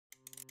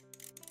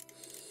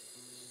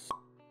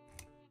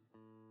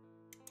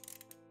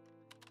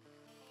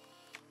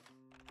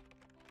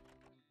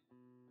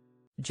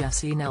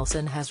Jesy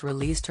Nelson has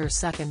released her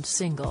second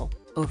single,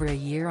 over a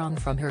year on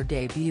from her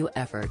debut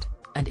effort,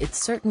 and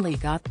it's certainly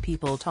got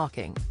people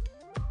talking.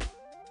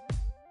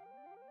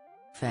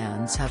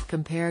 Fans have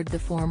compared the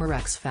former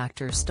X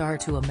Factor star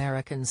to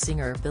American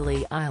singer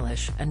Billie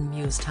Eilish and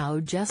mused how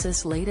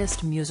Jesy's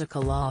latest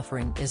musical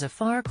offering is a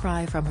far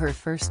cry from her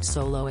first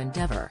solo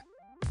endeavor.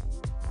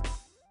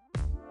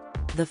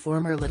 The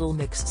former Little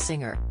Mix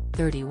singer,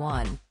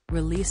 31,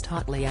 released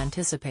hotly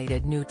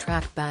anticipated new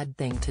track Bad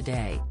Thing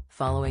today,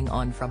 following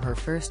on from her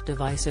first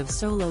divisive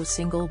solo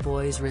single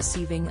Boyz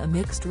receiving a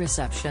mixed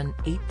reception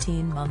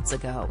 18 months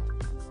ago.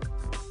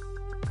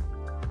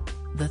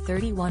 The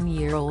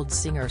 31-year-old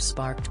singer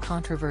sparked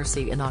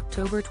controversy in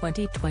October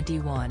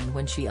 2021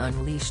 when she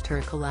unleashed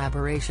her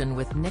collaboration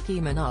with Nicki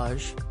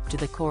Minaj, to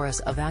the chorus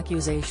of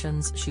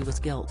accusations she was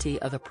guilty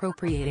of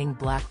appropriating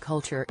black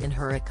culture in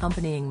her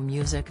accompanying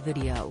music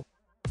video.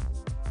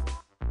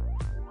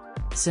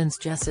 Since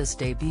Jesy's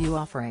debut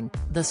offering,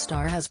 the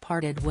star has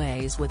parted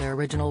ways with her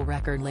original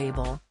record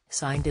label,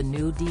 signed a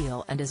new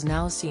deal and is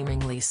now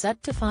seemingly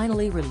set to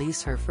finally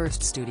release her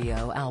first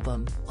studio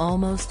album,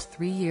 almost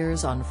 3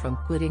 years on from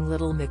quitting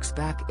Little Mix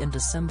back in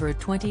December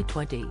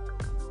 2020.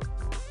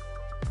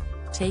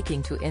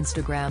 Taking to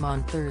Instagram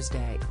on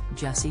Thursday,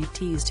 Jesy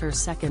teased her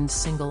second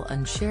single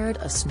and shared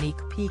a sneak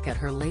peek at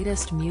her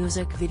latest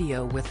music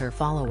video with her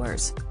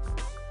followers.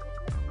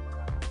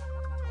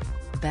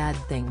 Bad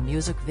Thing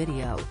music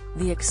video,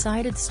 the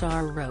excited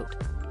star wrote.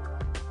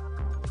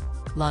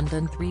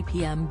 London 3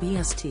 p.m.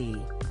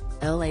 BST.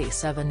 LA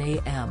 7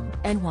 a.m.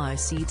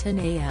 NYC 10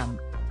 a.m.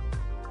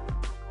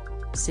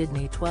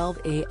 Sydney 12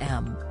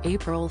 a.m.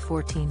 April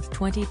 14,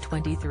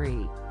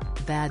 2023.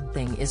 Bad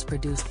Thing is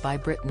produced by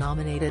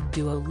Brit-nominated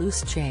duo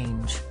Loose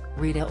Change,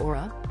 Rita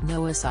Ora,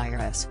 Noah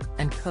Cyrus,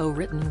 and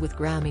co-written with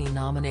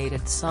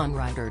Grammy-nominated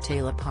songwriter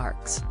Taylor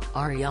Parks,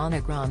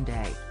 Ariana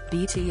Grande,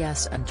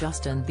 BTS and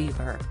Justin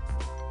Bieber.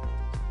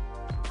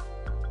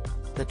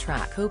 The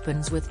track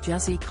opens with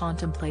Jesy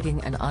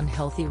contemplating an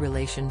unhealthy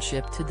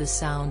relationship to the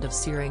sound of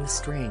searing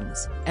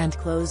strings, and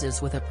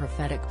closes with a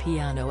prophetic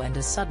piano and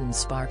a sudden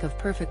spark of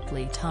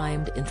perfectly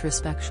timed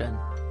introspection.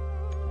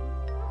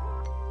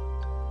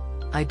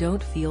 I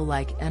don't feel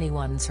like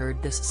anyone's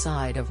heard this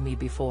side of me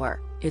before.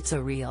 It's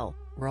a real,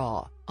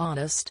 raw,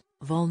 honest,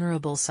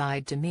 vulnerable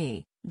side to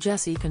me,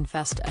 Jesy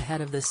confessed ahead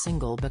of the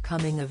single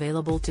becoming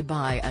available to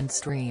buy and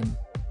stream.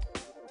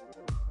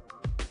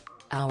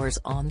 Hours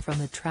on from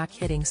the track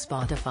hitting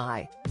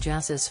Spotify,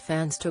 Jesy's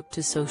fans took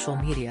to social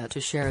media to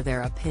share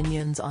their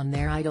opinions on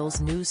their idol's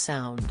new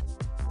sound.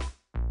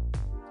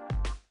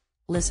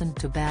 Listen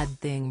to Bad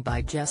Thing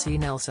by Jesy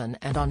Nelson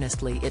and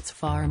honestly it's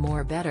far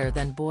more better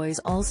than Boyz.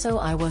 Also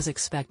I was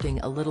expecting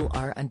a little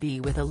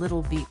R&B with a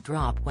little beat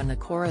drop when the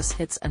chorus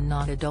hits and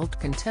not adult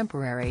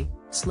contemporary,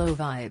 slow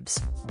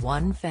vibes,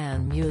 one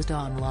fan mused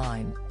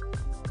online.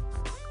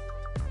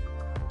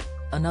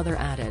 Another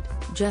added,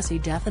 Jesy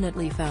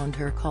definitely found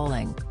her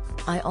calling.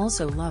 I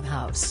also love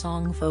how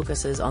song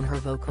focuses on her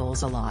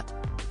vocals a lot.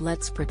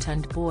 Let's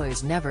pretend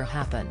Boyz never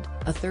happened,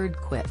 a third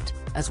quipped,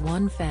 as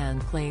one fan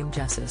claimed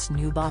Jesy's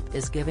new bop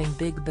is giving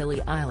big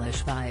Billie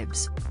Eilish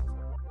vibes.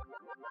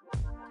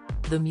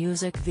 The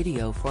music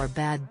video for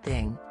Bad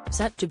Thing,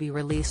 set to be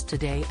released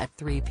today at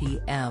 3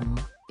 p.m.,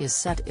 is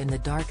set in the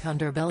dark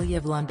underbelly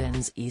of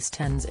London's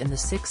East End in the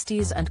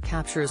 60s and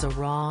captures a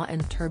raw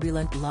and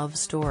turbulent love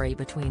story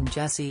between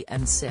Jesy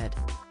and Sid.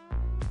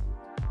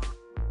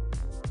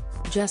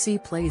 Jesy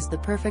plays the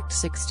perfect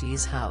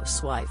 60s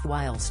housewife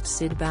whilst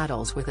Sid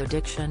battles with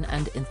addiction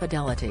and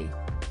infidelity.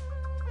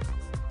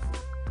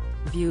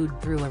 Viewed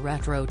through a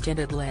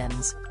retro-tinted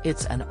lens,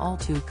 it's an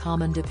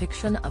all-too-common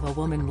depiction of a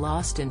woman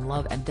lost in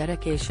love and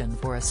dedication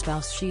for a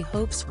spouse she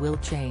hopes will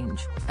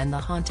change, and the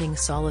haunting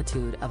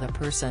solitude of a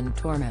person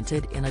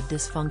tormented in a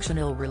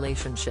dysfunctional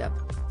relationship.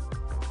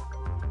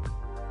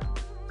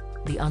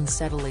 The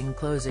unsettling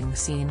closing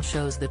scene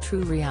shows the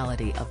true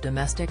reality of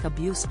domestic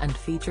abuse and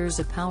features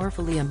a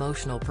powerfully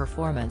emotional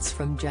performance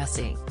from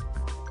Jesy.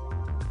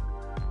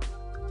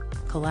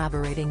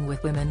 Collaborating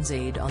with Women's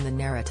Aid on the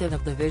narrative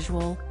of the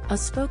visual, a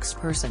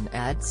spokesperson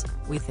adds,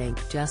 "We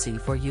thank Jesy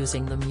for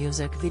using the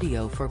music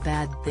video for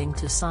Bad Thing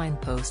to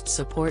signpost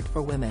support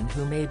for women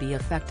who may be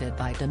affected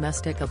by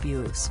domestic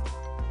abuse."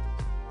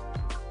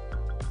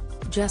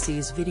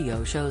 Jesy's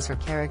video shows her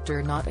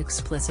character not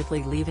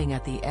explicitly leaving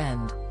at the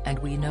end, and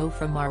we know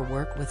from our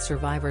work with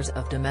survivors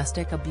of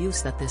domestic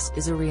abuse that this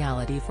is a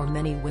reality for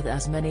many, with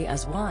as many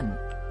as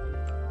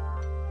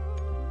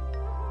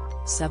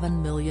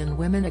 1.7 million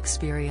women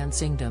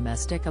experiencing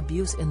domestic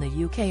abuse in the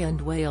UK and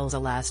Wales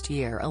last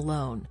year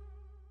alone.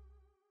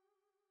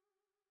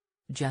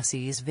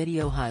 Jesy's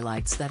video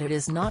highlights that it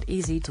is not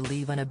easy to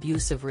leave an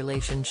abusive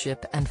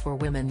relationship, and for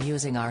women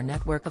using our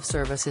network of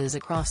services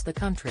across the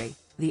country,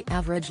 the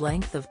average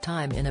length of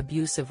time in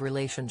abusive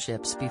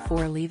relationships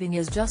before leaving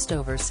is just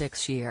over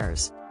 6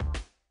 years.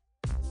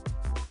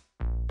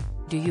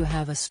 Do you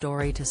have a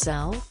story to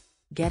sell?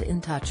 Get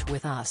in touch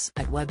with us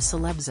at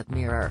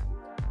webcelebs@mirror.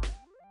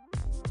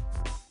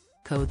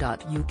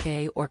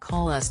 or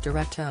call us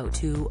direct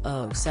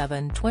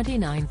 0207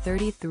 29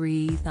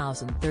 33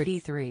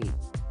 033.